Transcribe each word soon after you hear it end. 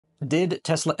Did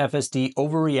Tesla FSD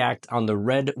overreact on the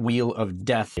red wheel of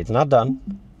death? It's not done.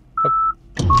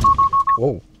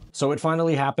 Whoa. So it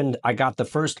finally happened. I got the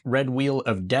first red wheel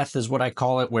of death is what I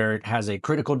call it, where it has a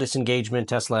critical disengagement.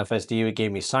 Tesla FSD, it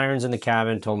gave me sirens in the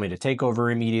cabin, told me to take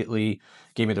over immediately,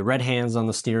 gave me the red hands on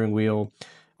the steering wheel.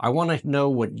 I want to know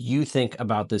what you think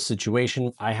about this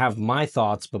situation. I have my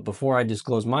thoughts, but before I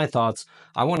disclose my thoughts,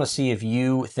 I want to see if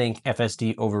you think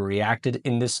FSD overreacted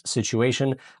in this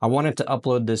situation. I wanted to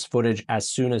upload this footage as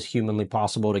soon as humanly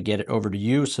possible to get it over to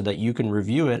you so that you can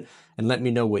review it and let me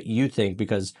know what you think,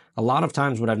 because a lot of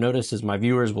times what I've noticed is my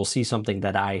viewers will see something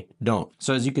that I don't.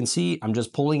 So as you can see, I'm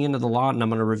just pulling into the lot and I'm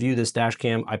going to review this dash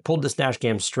cam. I pulled this dash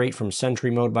cam straight from Sentry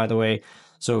mode, by the way.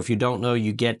 So if you don't know,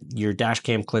 you get your dash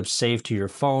cam clips saved to your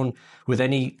phone with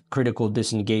any critical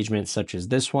disengagement such as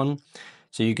this one.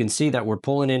 So you can see that we're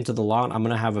pulling into the lot. I'm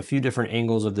going to have a few different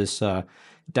angles of this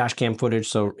dash cam footage,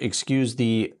 so excuse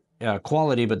the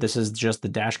quality, but this is just the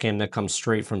dash cam that comes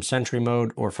straight from Sentry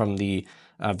mode or from the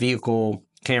vehicle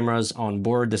cameras on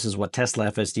board. This is what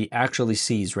Tesla FSD actually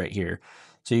sees right here.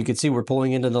 So you can see we're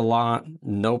pulling into the lot,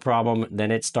 no problem.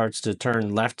 Then it starts to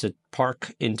turn left to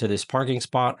park into this parking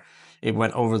spot. It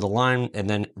went over the line, and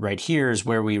then right here is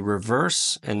where we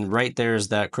reverse, and right there is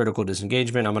that critical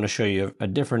disengagement. I'm going to show you a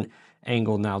different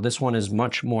angle now. This one is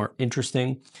much more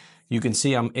interesting. You can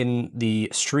see I'm in the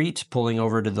street pulling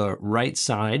over to the right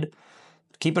side.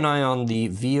 Keep an eye on the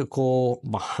vehicle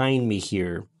behind me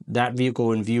here. That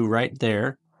vehicle in view right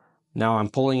there. Now I'm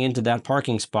pulling into that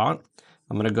parking spot.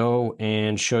 I'm going to go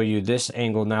and show you this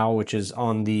angle now, which is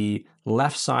on the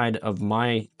left side of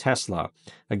my Tesla.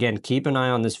 Again, keep an eye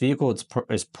on this vehicle.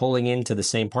 It's pulling into the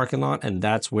same parking lot, and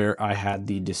that's where I had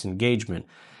the disengagement.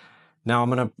 Now I'm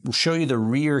going to show you the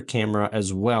rear camera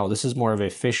as well. This is more of a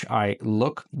fisheye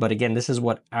look, but again, this is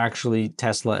what actually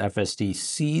Tesla FSD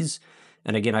sees.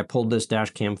 And again, I pulled this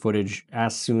dash cam footage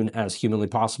as soon as humanly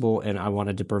possible, and I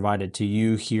wanted to provide it to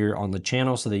you here on the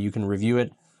channel so that you can review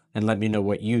it and let me know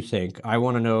what you think. I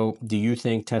want to know, do you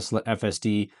think Tesla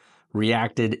FSD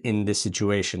reacted in this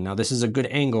situation? Now, this is a good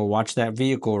angle. Watch that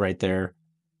vehicle right there.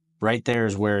 Right there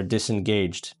is where it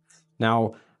disengaged.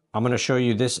 Now, I'm going to show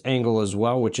you this angle as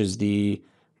well, which is the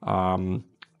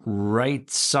right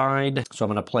side. So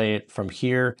I'm going to play it from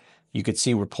here. You can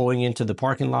see we're pulling into the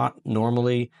parking lot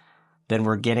normally. Then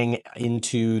we're getting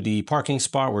into the parking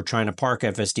spot. We're trying to park.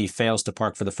 FSD fails to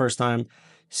park for the first time.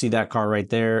 See that car right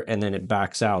there, and then it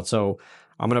backs out. So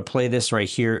I'm going to play this right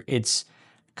here. It's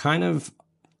kind of,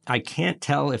 I can't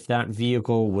tell if that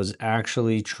vehicle was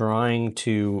actually trying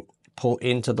to pull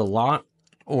into the lot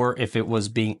or if it was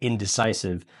being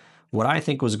indecisive. What I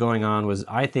think was going on was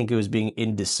I think it was being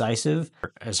indecisive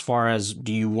as far as,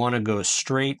 do you want to go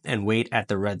straight and wait at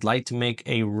the red light to make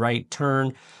a right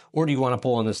turn, or do you want to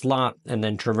pull in this lot and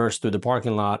then traverse through the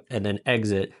parking lot and then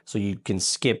exit so you can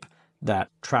skip that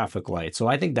traffic light? So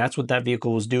I think that's what that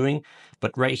vehicle was doing.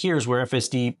 But right here is where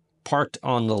FSD parked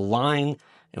on the line,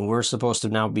 and we're supposed to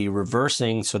now be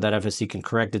reversing so that FSD can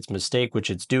correct its mistake, which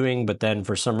it's doing, but then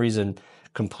for some reason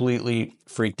completely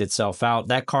freaked itself out.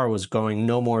 That car was going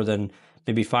no more than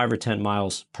maybe 5 or 10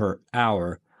 miles per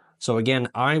hour. So again,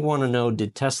 I want to know,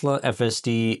 did Tesla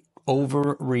FSD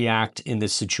overreact in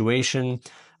this situation?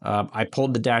 I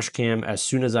pulled the dash cam as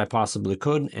soon as I possibly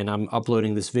could, and I'm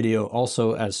uploading this video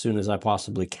also as soon as I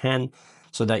possibly can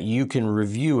so that you can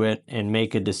review it and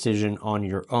make a decision on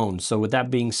your own. So with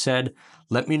that being said,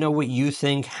 let me know what you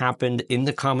think happened in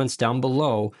the comments down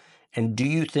below. And do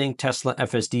you think Tesla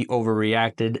FSD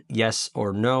overreacted? Yes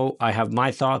or no? I have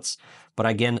my thoughts, but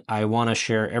again, I want to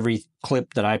share every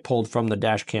clip that I pulled from the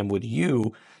dash cam with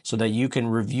you so that you can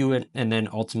review it and then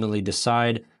ultimately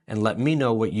decide, and let me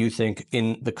know what you think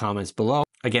in the comments below.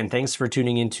 Again, thanks for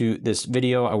tuning into this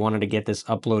video. I wanted to get this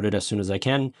uploaded as soon as I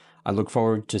can. I look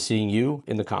forward to seeing you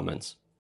in the comments.